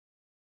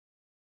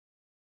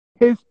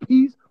his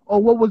piece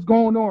or what was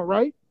going on,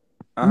 right?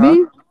 Uh-huh.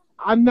 Me,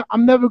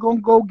 I'm never gonna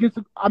go get.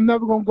 I'm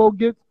never gonna go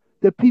get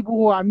the people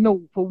who I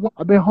know. For one,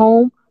 I've been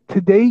home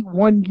today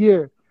 1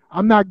 year.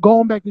 I'm not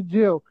going back to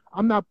jail.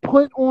 I'm not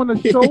putting on a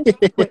show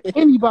for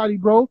anybody,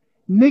 bro.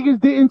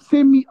 Niggas didn't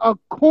send me a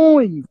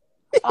coin,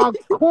 a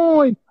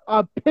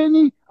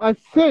penny, a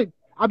cent.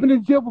 I've been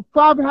in jail for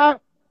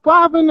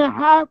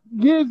 5.5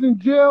 years in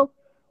jail.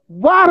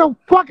 Why the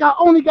fuck I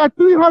only got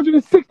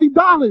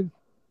 $360?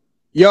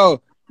 Yo,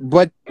 Answer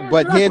but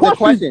that here's the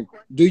question. question.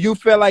 Do you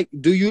feel like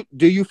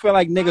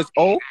niggas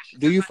owe?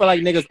 Do you feel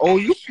like niggas owe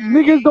you?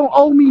 Niggas don't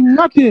owe me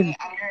nothing.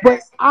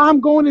 But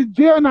I'm going to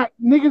jail and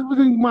niggas was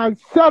in my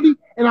celly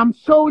and I'm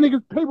showing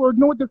niggas paper.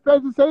 Know what the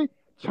feds say?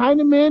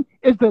 Chinaman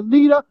is the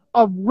leader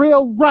of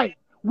real right.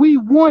 We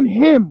want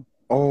him.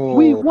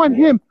 We Oh, want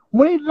him.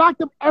 When they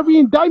locked up every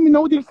indictment,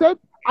 know what they said?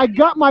 I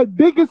got my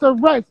biggest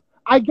arrest.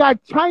 I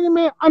got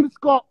Chinaman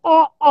underscore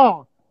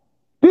RR.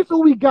 This is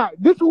what we got.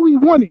 This is what we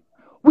wanted.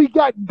 We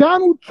got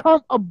Donald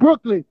Trump of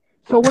Brooklyn.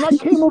 So when I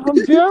came home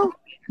from jail,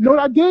 you know what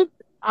I did?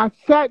 I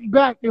sat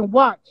back and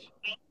watched.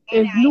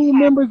 As new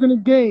members in the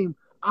game,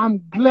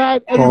 I'm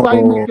glad everybody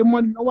oh, making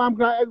money. You know why I'm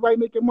glad everybody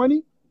making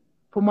money?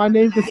 For my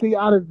name to stay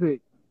out of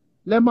it.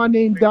 Let my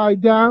name die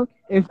down.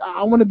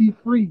 I want to be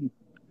free.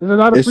 There's a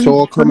lot of it's free.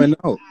 all coming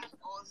out.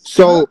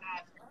 So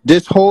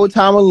this whole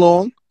time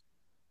along,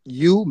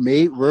 you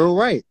made real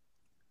right.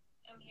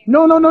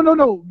 No, no, no, no,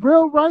 no.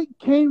 Real right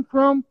came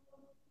from.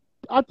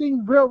 I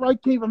think real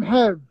right came from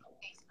Hev.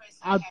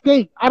 I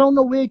think. I don't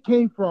know where it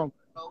came from.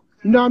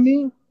 You know what I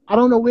mean? I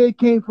don't know where it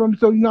came from.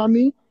 So you know what I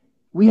mean?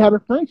 We had a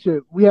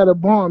friendship. We had a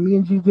bond. Me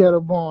and GZ had a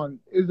bond.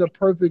 It's a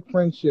perfect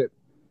friendship.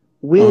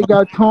 Where it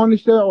Uh-huh. got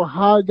tarnished at or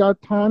how it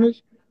got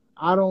tarnished,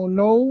 I don't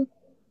know.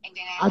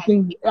 I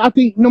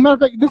think no matter of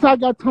fact, this how I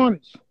got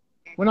tarnished.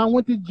 When I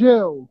went to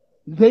jail,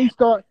 Zay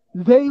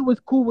was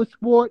cool with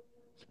Sport.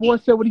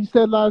 Sport said what he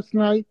said last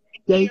night.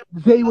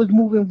 Zay was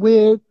moving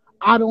weird.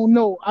 I don't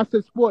know. I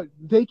said Sport.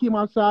 Zay came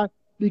outside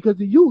because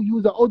of you. You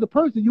was an older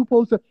person. You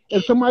supposed to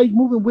if somebody's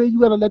moving weird, you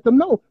gotta let them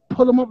know.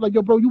 Pull them up like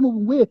yo, bro, you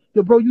moving weird.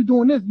 Yo, bro, you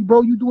doing this.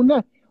 Bro, you doing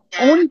that.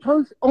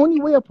 Only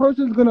way a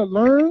person is gonna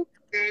learn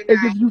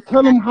is if you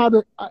tell them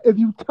if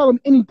you tell them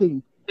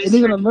anything, and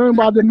they're gonna learn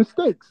by their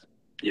mistakes.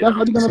 That's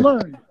how they're gonna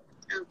learn.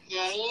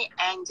 Okay,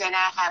 and then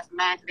I have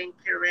Madeline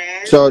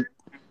Perez. So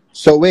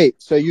so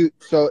wait, so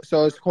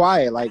it's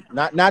quiet, like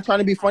not trying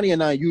to be funny or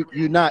not. You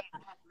not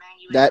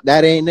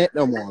that ain't it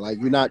no more. Like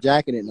you're not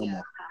jacking it no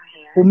more.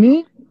 For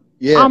me,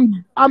 Yeah.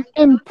 I'm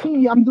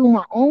MT. I'm doing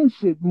my own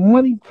shit.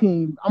 Money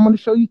team. I'm gonna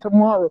show you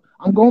tomorrow.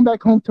 I'm going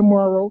back home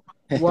tomorrow.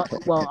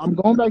 Well, I'm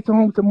going back to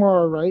home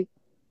tomorrow, right?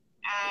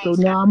 So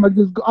now I'm gonna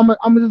just go, I'm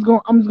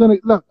just gonna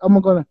look. I'm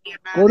gonna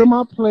go to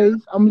my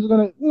place. I'm just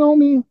gonna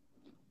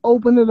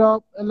open it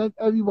up and let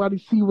everybody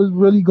see what's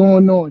really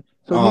going on.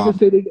 So Um. niggas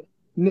say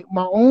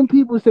my own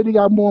people say they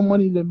got more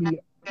money than me.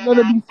 Let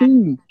it be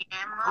seen.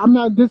 I'm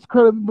not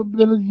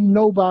discrediting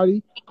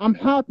nobody. I'm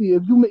happy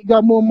if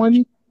got more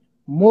money,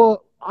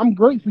 more. I'm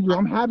great for you.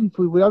 I'm happy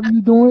for you. Whatever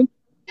you're doing,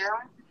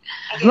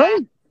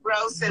 great,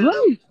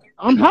 great.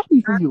 I'm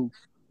happy for you.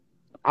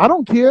 I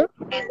don't care.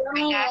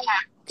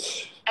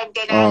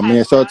 Oh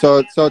man.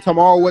 So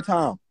tomorrow, what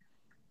time?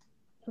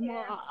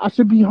 Tomorrow, I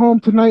should be home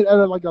tonight at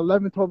like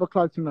 11, 12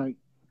 o'clock tonight.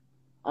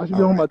 I should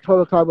be All home right. at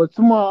 12 o'clock, but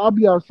tomorrow I'll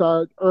be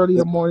outside early in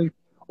the morning.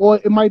 Or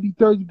it might be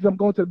Thursday because I'm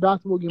going to the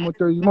basketball game on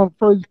Thursday. My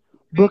first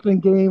Brooklyn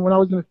game. When I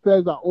was in the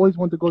Feds, I always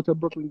wanted to go to a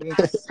Brooklyn game.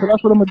 So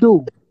that's what I'm going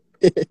to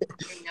do.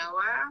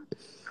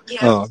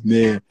 Oh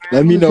man.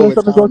 Let I'm me going to know dress what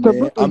up and go time, to a man.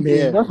 Brooklyn I'm game.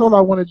 here. That's all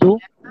I want to do.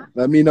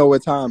 Let me know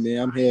what time, man.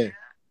 I'm here.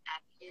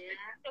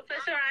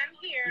 Professor, I'm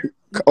here.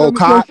 Oh,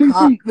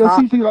 Yo,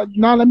 CC, like,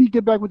 now let me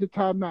get back with the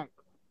Tom Mac.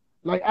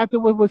 Like, after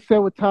what was said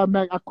with Tom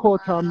Mac, I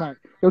called Tom Mac.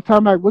 Yo,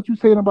 Tom Mac, what you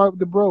saying about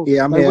the bro?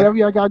 Yeah, I'm Like, here. whatever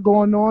y'all got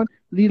going on,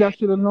 leave that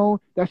shit alone.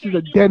 That shit's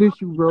a dead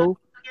issue, bro.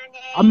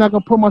 I'm not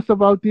gonna put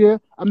myself out there.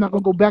 I'm not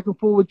gonna go back and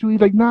forth with you. He's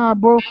like, nah,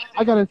 bro,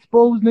 I gotta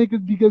expose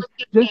niggas because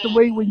just the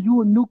way when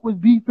you and Nuke was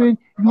beefing,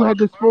 you had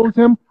to expose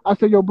him. I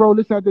said, yo, bro,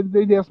 listen, at the end of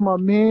the day, that's my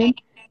man,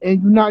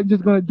 and you're not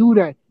just gonna do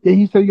that. Then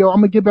he said, yo, I'm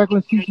gonna get back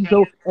on CC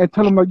show and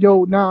tell him like,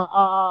 yo,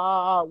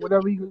 nah,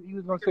 whatever he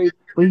was gonna say,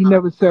 but he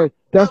never said.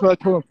 That's what I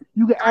told him.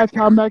 You can add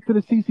Tom back to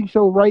the CC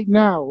show right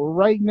now,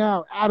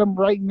 add him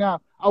right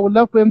now. I would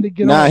love for him to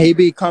get Nah, on. he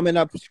be coming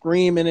up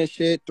screaming and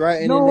shit,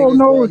 threatening No, niggas,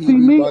 bro. no. He See be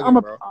me,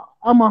 bugging, bro.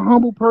 I'm a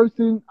humble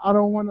person. I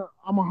don't wanna.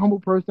 I'm a humble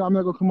person. I'm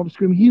not gonna come up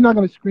screaming. He's not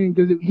gonna scream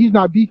because he's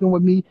not beefing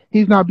with me.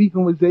 He's not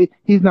beefing with Zay.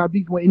 He's not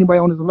beefing with anybody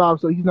on his live.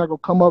 So he's not gonna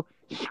come up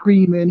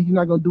screaming. He's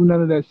not gonna do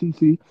none of that.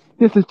 CC.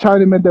 This is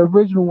Chinaman, the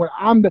original one.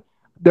 I'm the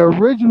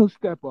original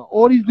stepper.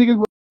 All these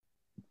niggas.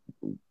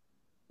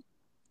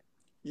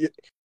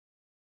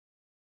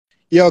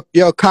 Yo,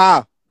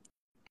 Kyle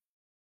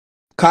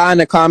in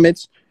the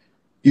comments.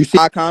 You see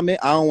my comment?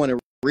 I don't want to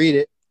read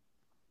it.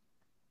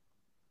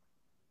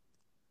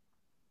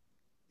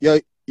 Yo,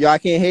 I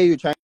can't hear you.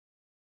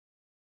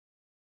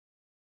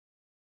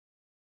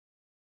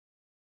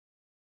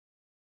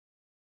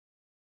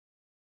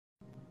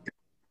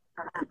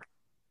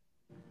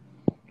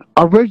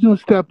 Original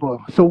stepper.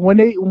 So when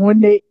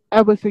they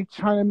ever say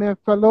Chinaman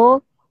fell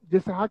off,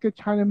 just how could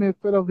Chinaman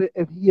fell off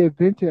if he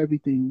invented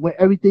everything? When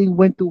everything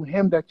went through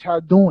him that y'all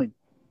doing.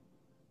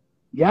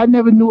 Y'all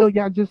never knew it,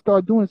 y'all just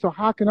started doing it. So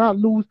how can I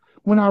lose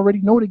when I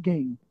already know the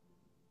game?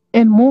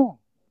 And more.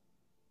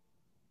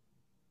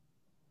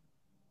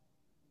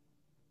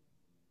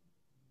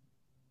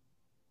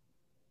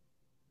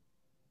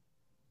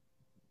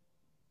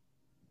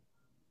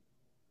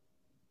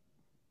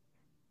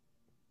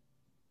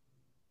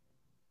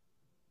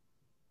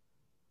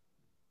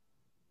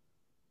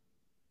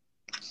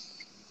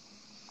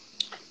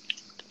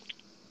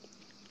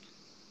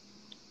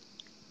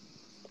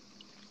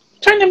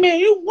 Chinaman,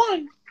 you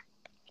won.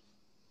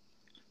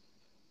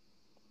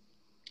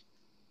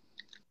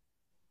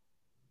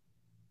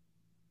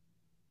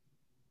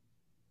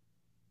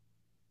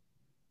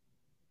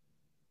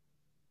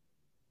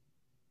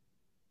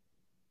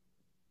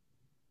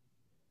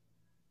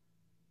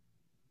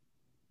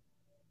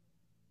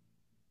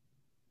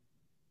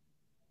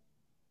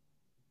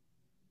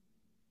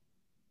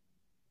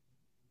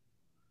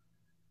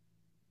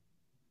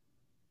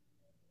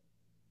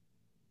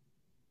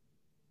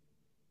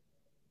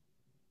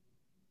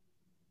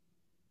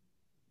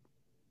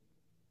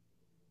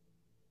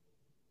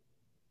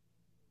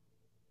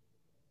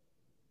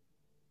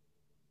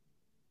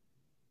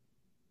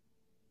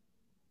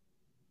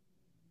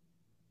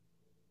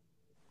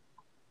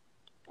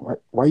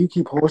 Why you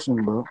keep horsing,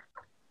 bro?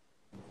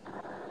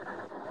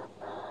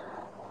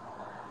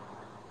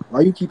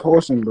 Why you keep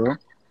horsing, bro?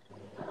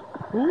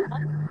 Who?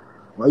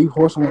 Why you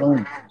horsing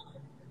alone?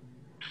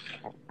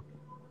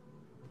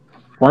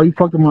 Why you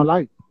fucking my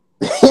life?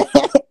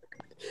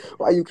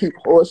 Why you keep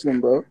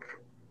horsing, bro?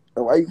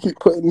 And why you keep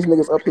putting these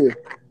niggas up here?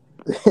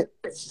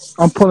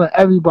 I'm pulling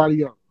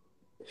everybody up.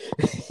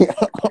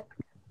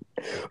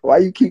 Why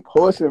you keep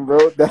horsing,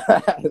 bro?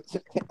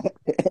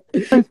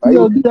 Prince Why you?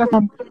 TOD, that's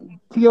my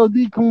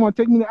TOD. Come on,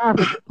 take me to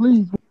Africa,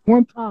 please.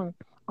 One time.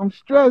 I'm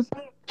stressed.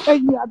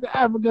 Take me out to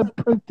Africa,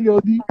 Prince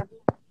TOD.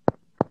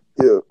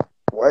 Yo,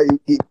 why you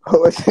keep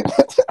horsing?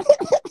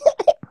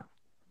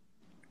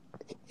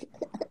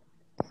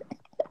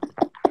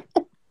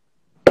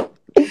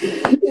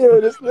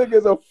 Yo, this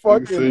nigga's a Nigga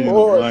fucking say in the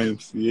horse.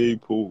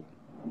 YMCA pool.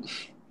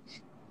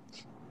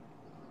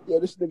 Yo,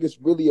 this nigga's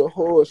really a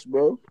horse,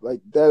 bro.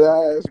 Like dead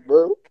ass,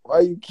 bro. Why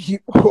you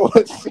keep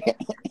horsing?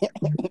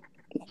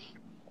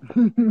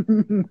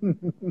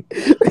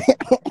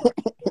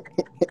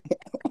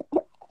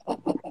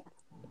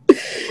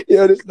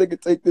 Yo, this nigga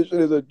take this shit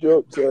as a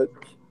joke, son.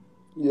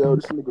 Yo,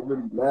 this nigga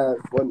really mad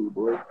funny,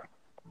 boy.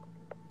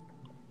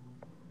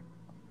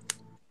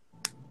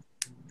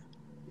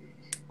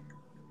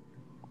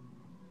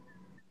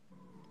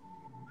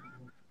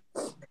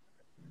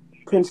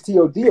 Prince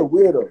TOD a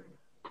weirdo.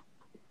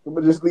 I'm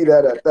gonna just leave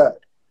that at that.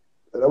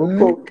 And I'm gonna Hmm?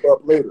 poke him up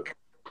later.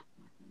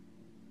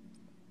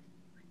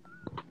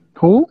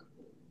 Who?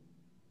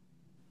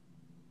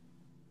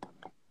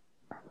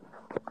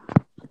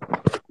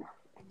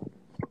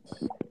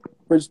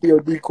 Prince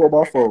TOD call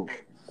my phone.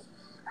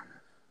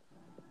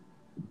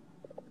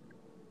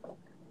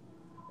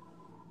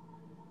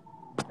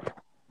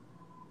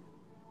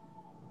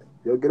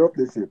 Yo, get off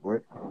this shit, boy.